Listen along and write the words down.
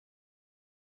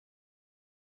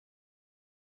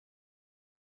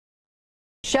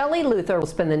Shelley Luther will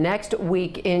spend the next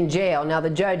week in jail. Now, the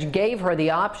judge gave her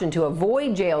the option to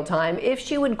avoid jail time if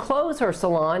she would close her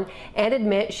salon and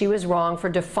admit she was wrong for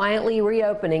defiantly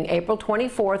reopening April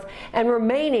 24th and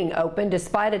remaining open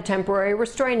despite a temporary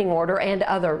restraining order and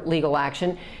other legal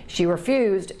action. She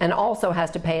refused and also has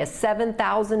to pay a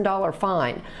 $7,000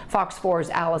 fine. Fox 4's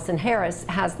Allison Harris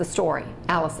has the story.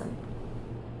 Allison.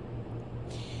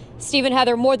 Stephen,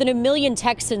 Heather, more than 1 million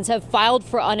Texans have filed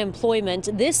for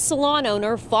unemployment. This salon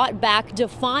owner fought back,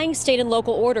 defying state and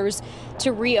local orders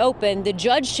to reopen. The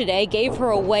judge today gave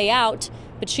her a way out,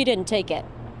 but she didn't take it.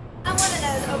 I'm one of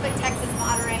those Open Texas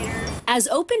moderators. As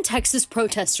Open Texas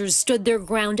protesters stood their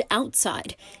ground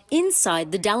outside,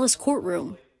 inside the Dallas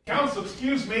courtroom. Counsel,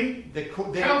 excuse me. There's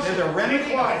a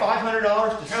remedy of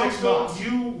 $500 to 6 months. Counsel,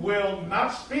 you will not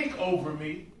speak over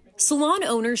me. Salon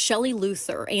owner Shelley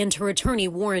Luther and her attorney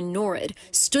Warren Norrid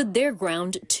stood their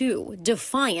ground too,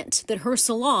 defiant that her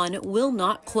salon will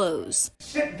not close.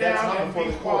 Sit down and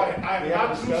be quiet. I'm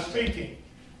not through speaking.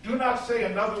 Do not say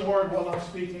another word while I'm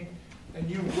speaking, and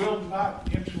you will not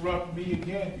interrupt me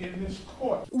again in this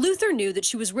court. Luther knew that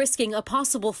she was risking a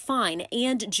possible fine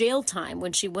and jail time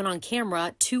when she went on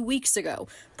camera 2 weeks ago,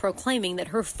 proclaiming that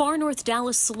her Far North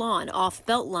Dallas salon off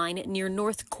Beltline near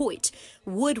North Coit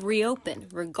would reopen,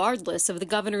 regardless of the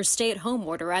governor's stay-at-home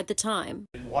order at the time.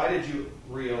 Why did you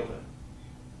reopen?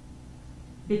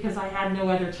 Because I had no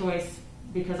other choice.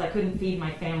 Because I couldn't feed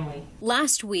my family.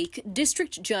 Last week,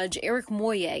 District Judge Eric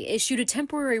Moye issued a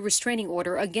temporary restraining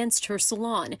order against her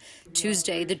salon.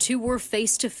 Tuesday, the two were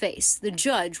face to face, the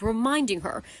judge reminding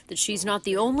her that she's not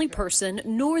the only person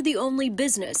nor the only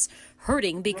business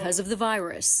hurting because of the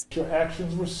virus. Your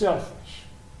actions were selfish,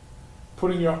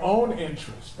 putting your own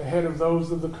interest ahead of those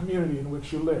of the community in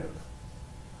which you live.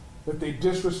 That they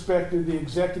disrespected the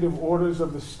executive orders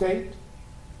of the state,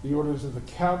 the orders of the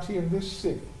county, and this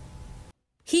city.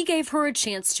 He gave her a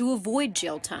chance to avoid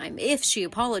jail time if she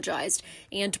apologized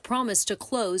and promised to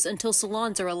close until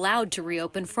salons are allowed to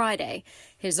reopen Friday.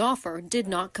 His offer did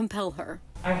not compel her.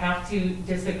 I have to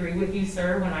disagree with you,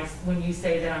 sir, when you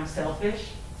say that I'm selfish,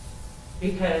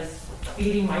 because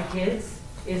feeding my kids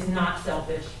is not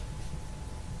selfish.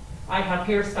 I have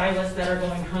hairstylists that are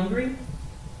going hungry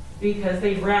because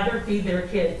they'd rather feed their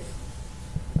kids.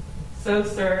 So,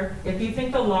 sir, if you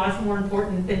think the law is more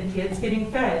important than kids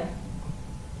getting fed,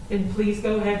 then please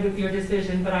go ahead with your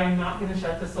decision, but I am not going to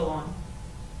shut the salon.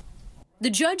 The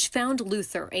judge found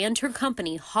Luther and her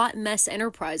company, Hot Mess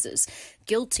Enterprises,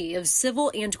 guilty of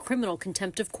civil and criminal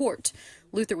contempt of court.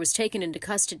 Luther was taken into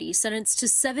custody, sentenced to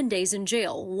 7 days in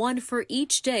jail, one for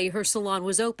each day her salon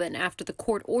was open after the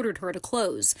court ordered her to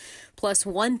close, plus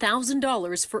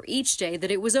 $1,000 for each day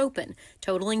that it was open,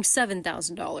 totaling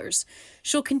 $7,000.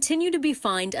 She'll continue to be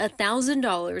fined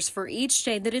 $1,000 for each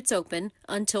day that it's open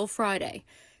until Friday.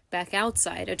 Back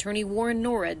outside, attorney Warren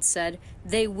Norrid said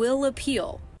they will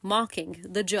appeal, mocking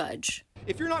the judge.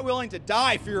 If you're not willing to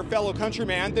die for your fellow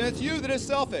countryman, then it's you that is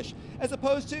selfish, as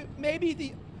opposed to maybe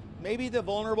the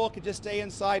vulnerable could just stay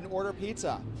inside and order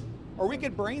pizza, or we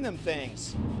could bring them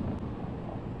things.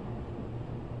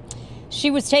 She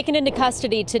was taken into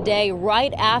custody today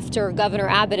right after Governor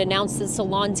Abbott announced that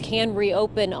salons can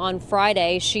reopen on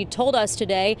Friday. She told us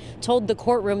today, told the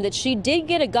courtroom, that she did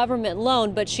get a government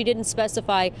loan, but she didn't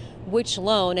specify which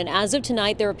loan. And as of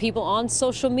tonight, there are people on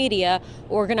social media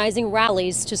organizing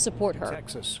rallies to support her.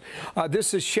 Texas.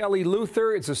 This is Shelley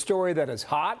Luther. It's a story that is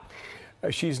hot.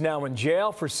 She's now in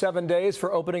jail for 7 days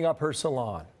for opening up her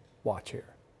salon. Watch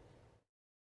here.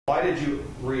 Why did you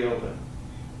reopen?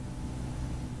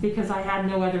 Because I had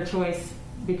no other choice,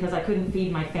 because I couldn't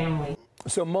feed my family.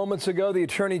 So moments ago, the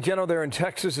Attorney General there in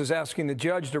Texas is asking the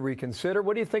judge to reconsider.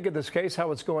 What do you think of this case,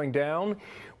 how it's going down?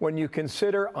 When you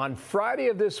consider on Friday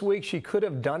of this week, she could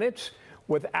have done it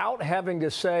without having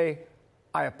to say,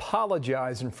 I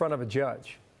apologize in front of a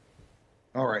judge.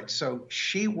 All right, so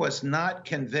she was not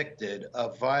convicted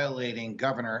of violating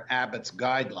Governor Abbott's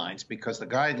guidelines because the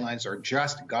guidelines are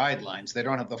just guidelines. They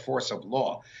don't have the force of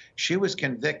law. She was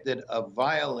convicted of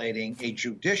violating a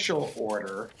judicial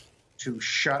order to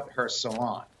shut her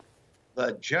salon.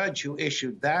 The judge who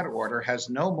issued that order has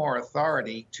no more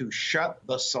authority to shut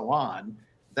the salon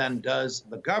than does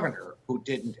the governor, who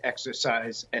didn't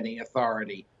exercise any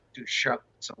authority to shut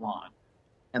the salon.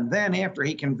 And then after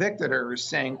he convicted her, is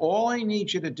saying, all I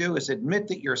need you to do is admit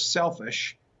that you're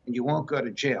selfish and you won't go to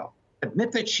jail.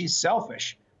 Admit that she's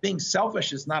selfish. Being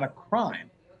selfish is not a crime.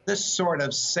 This sort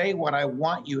of say what I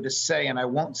want you to say and I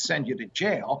won't send you to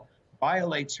jail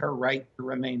violates her right to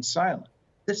remain silent.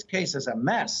 This case is a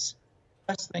mess.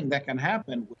 The best thing that can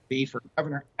happen would be for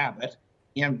Governor Abbott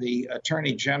and the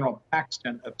Attorney General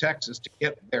Paxton of Texas to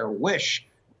get their wish,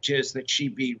 is that she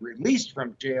be released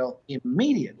from jail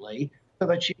immediately so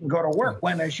that she can go to work.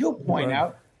 When, as you point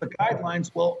out, the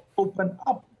guidelines will open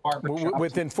up barbershops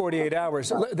within 48 hours.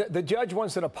 The judge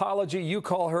wants an apology. You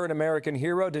call her an American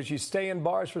hero. Does she stay in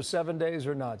bars for 7 days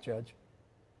or not, Judge?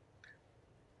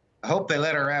 I hope they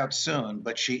let her out soon,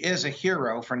 but she is a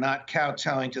hero for not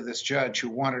kowtowing to this judge who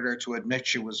wanted her to admit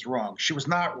she was wrong. She was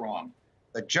not wrong.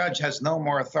 The judge has no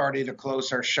more authority to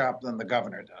close her shop than the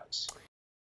governor does.